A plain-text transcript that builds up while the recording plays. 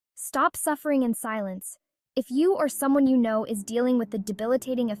Stop suffering in silence. If you or someone you know is dealing with the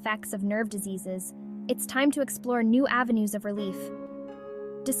debilitating effects of nerve diseases, it's time to explore new avenues of relief.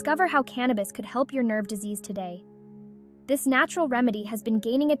 Discover how cannabis could help your nerve disease today. This natural remedy has been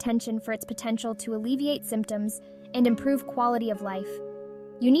gaining attention for its potential to alleviate symptoms and improve quality of life.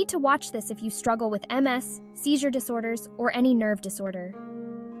 You need to watch this if you struggle with MS, seizure disorders, or any nerve disorder.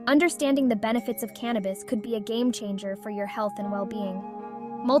 Understanding the benefits of cannabis could be a game changer for your health and well-being.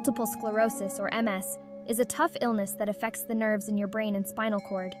 Multiple sclerosis, or MS, is a tough illness that affects the nerves in your brain and spinal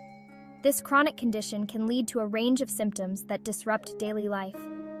cord. This chronic condition can lead to a range of symptoms that disrupt daily life.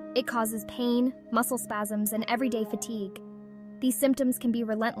 It causes pain, muscle spasms, and everyday fatigue. These symptoms can be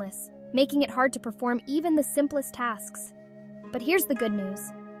relentless, making it hard to perform even the simplest tasks. But here's the good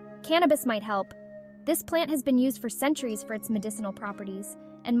news. Cannabis might help. This plant has been used for centuries for its medicinal properties,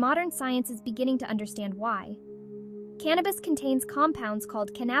 and modern science is beginning to understand why. Cannabis contains compounds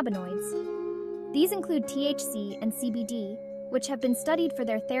called cannabinoids. These include THC and CBD, which have been studied for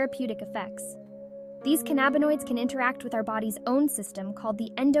their therapeutic effects. These cannabinoids can interact with our body's own system called the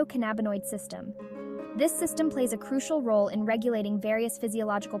endocannabinoid system. This system plays a crucial role in regulating various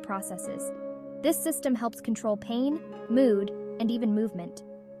physiological processes. This system helps control pain, mood, and even movement.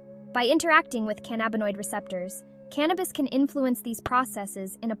 By interacting with cannabinoid receptors, cannabis can influence these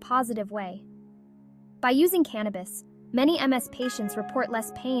processes in a positive way. By using cannabis, many MS patients report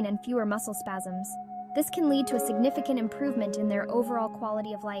less pain and fewer muscle spasms. This can lead to a significant improvement in their overall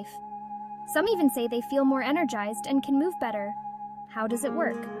quality of life. Some even say they feel more energized and can move better. How does it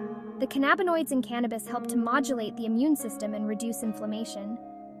work? The cannabinoids in cannabis help to modulate the immune system and reduce inflammation.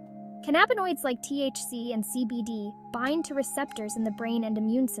 Cannabinoids like THC and CBD bind to receptors in the brain and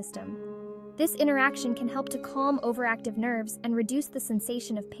immune system. This interaction can help to calm overactive nerves and reduce the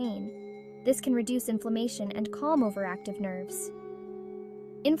sensation of pain. This can reduce inflammation and calm overactive nerves.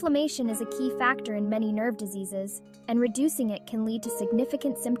 Inflammation is a key factor in many nerve diseases, and reducing it can lead to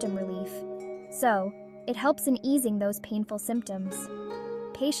significant symptom relief. So, it helps in easing those painful symptoms.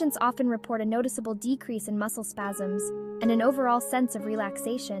 Patients often report a noticeable decrease in muscle spasms and an overall sense of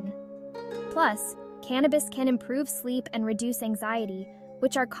relaxation. Plus, cannabis can improve sleep and reduce anxiety,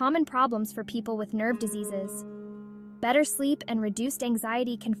 which are common problems for people with nerve diseases. Better sleep and reduced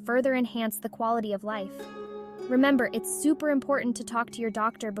anxiety can further enhance the quality of life. Remember, it's super important to talk to your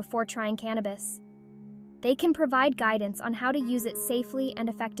doctor before trying cannabis. They can provide guidance on how to use it safely and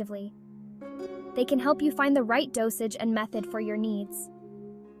effectively. They can help you find the right dosage and method for your needs.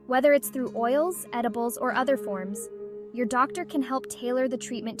 Whether it's through oils, edibles, or other forms, your doctor can help tailor the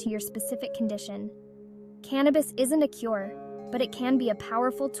treatment to your specific condition. Cannabis isn't a cure, but it can be a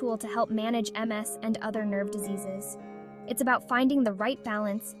powerful tool to help manage MS and other nerve diseases. It's about finding the right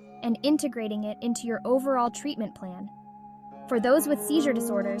balance and integrating it into your overall treatment plan. For those with seizure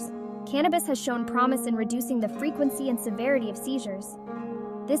disorders, cannabis has shown promise in reducing the frequency and severity of seizures.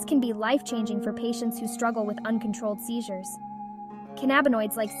 This can be life-changing for patients who struggle with uncontrolled seizures.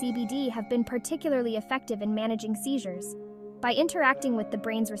 Cannabinoids like CBD have been particularly effective in managing seizures. By interacting with the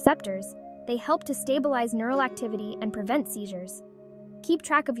brain's receptors, they help to stabilize neural activity and prevent seizures. Keep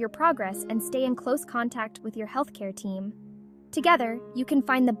track of your progress and stay in close contact with your healthcare team. Together, you can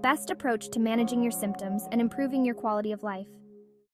find the best approach to managing your symptoms and improving your quality of life.